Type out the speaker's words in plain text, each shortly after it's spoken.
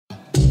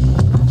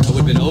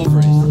flipping over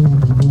it.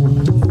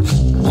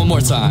 One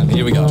more time,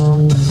 here we go.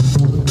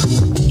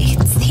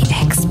 It's the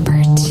expert.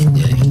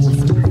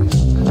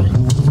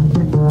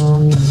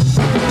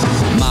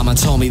 Mama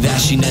told me that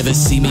she never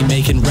see me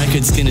making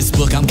records. Guinness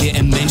book, I'm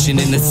getting mentioned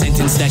in the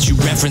sentence that you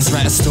reference.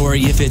 Write a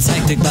story if it's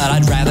hectic, but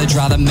I'd rather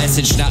draw the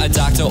message. Not a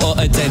doctor or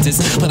a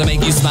dentist, but I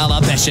make you smile, I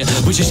bet you.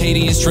 We're just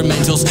hating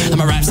instrumentals. I'm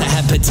a raps that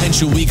have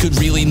potential. We could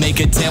really make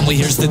a dent. Well,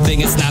 here's the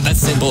thing, it's not that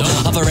simple.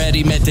 I've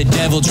already met the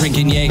devil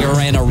drinking Jaeger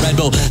and a Red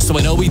Bull, so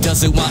I know he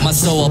doesn't want my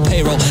soul on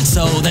payroll.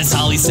 So that's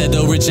all he said,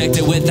 though, reject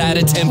it without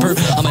a temper.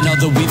 I'm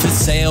another weed for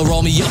sale.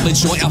 Roll me up a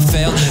joint, I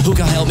fail. Who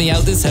can help me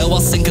out this hell while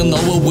sinking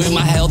lower with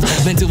my health?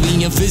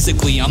 Mentally and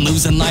physically, I'm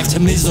losing life to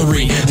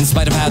misery. In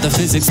spite of how the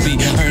physics be,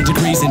 earn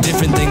degrees in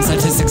different things.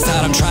 Statistics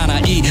that I'm trying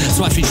to eat,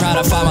 so watch me try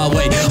to find my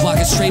way.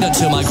 Walking straight up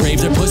to my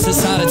grave, they're pushed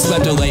aside and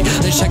swept away.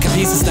 They're checking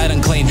pieces that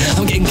unclaimed.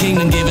 I'm getting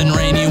kingdom given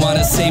rain. You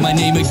wanna say my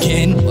name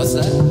again? What's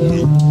that?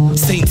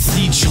 Saint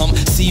C chump,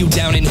 see you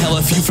down in hell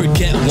if you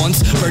forget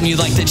once. Burn you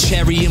like the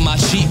cherry in my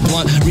cheek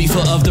blunt.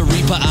 Reefer of the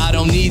reaper, I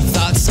don't need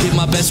thoughts. Give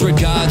my best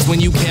regards when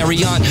you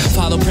carry on.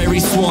 Follow prairie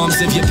swarms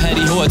of your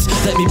petty hordes.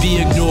 Let me be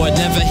ignored,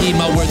 never heed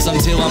my words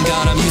until I'm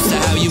gone. I'm used to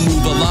how you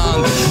move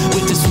along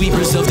with the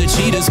sweepers of the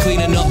cheetahs,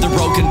 cleaning up the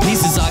broken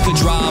pieces. I could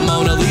draw a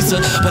Mona Lisa,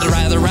 but I'd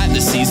rather rap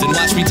this season.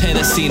 Watch me tear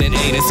the scene in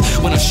anus.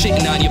 When I'm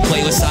shitting on your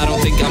playlist, I don't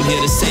think I'm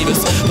here to save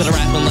us, but I'm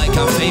rapping like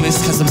I'm famous,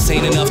 cause I'm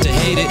sane enough to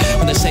hate it.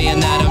 When they're saying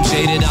that I'm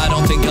jaded, I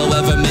don't think I'll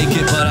ever make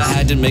it, but I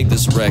had to make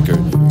this record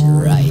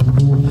right.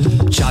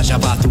 Charge, I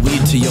bought the weed,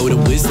 ToYoda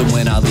wisdom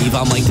when I leave.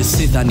 I'm like the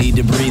Sith, I need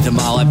to breathe them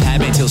all. I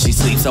pat me till she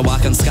sleeps. I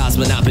walk on scars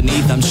but not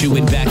beneath. I'm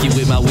chewing back you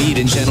with my weed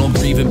in general,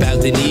 breathing about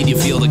the need. You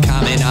feel the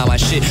comment on my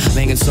shit. I'm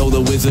hanging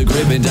solo with a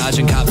grip and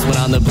dodging cops when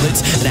on the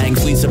blitz. And hang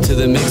fleets up to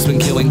the mix when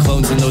killing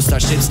clones in those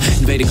starships.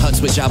 Invading huts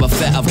with Jabba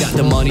Fett, I've got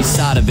the money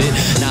side of it.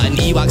 Not an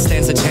Ewok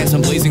stands a chance,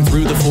 I'm blazing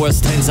through the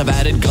forest tents. I've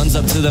added guns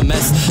up to the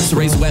mess, so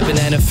raise a weapon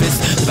and a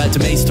fist. They're about to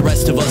mace the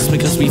rest of us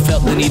because we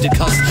felt the need to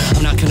cuss.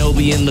 I'm not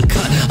Kenobi in the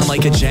cut, I'm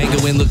like a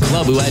Django in the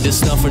club who had to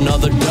snuff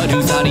another dud,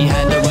 who thought he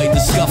had the right to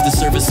scuff the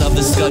surface of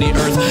the scuddy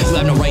earth. You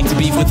have no right to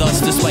beef with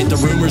us despite the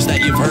rumors that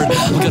you've heard.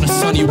 I'm gonna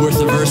son you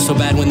worth a verse so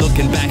bad when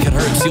looking back it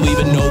hurts. You'll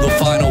even know the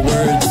final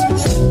words.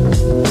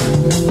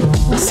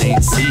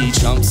 Saint C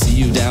chump, see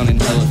you down in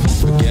hell if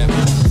you forget me.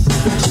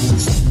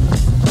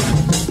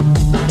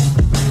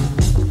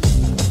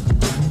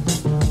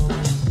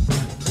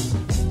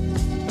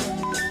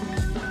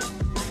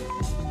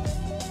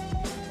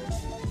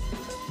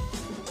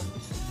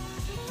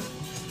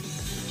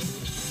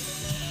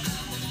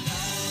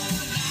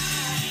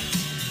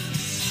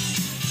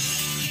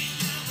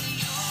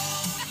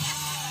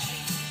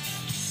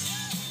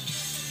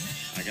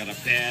 I got a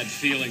bad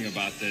feeling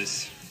about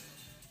this.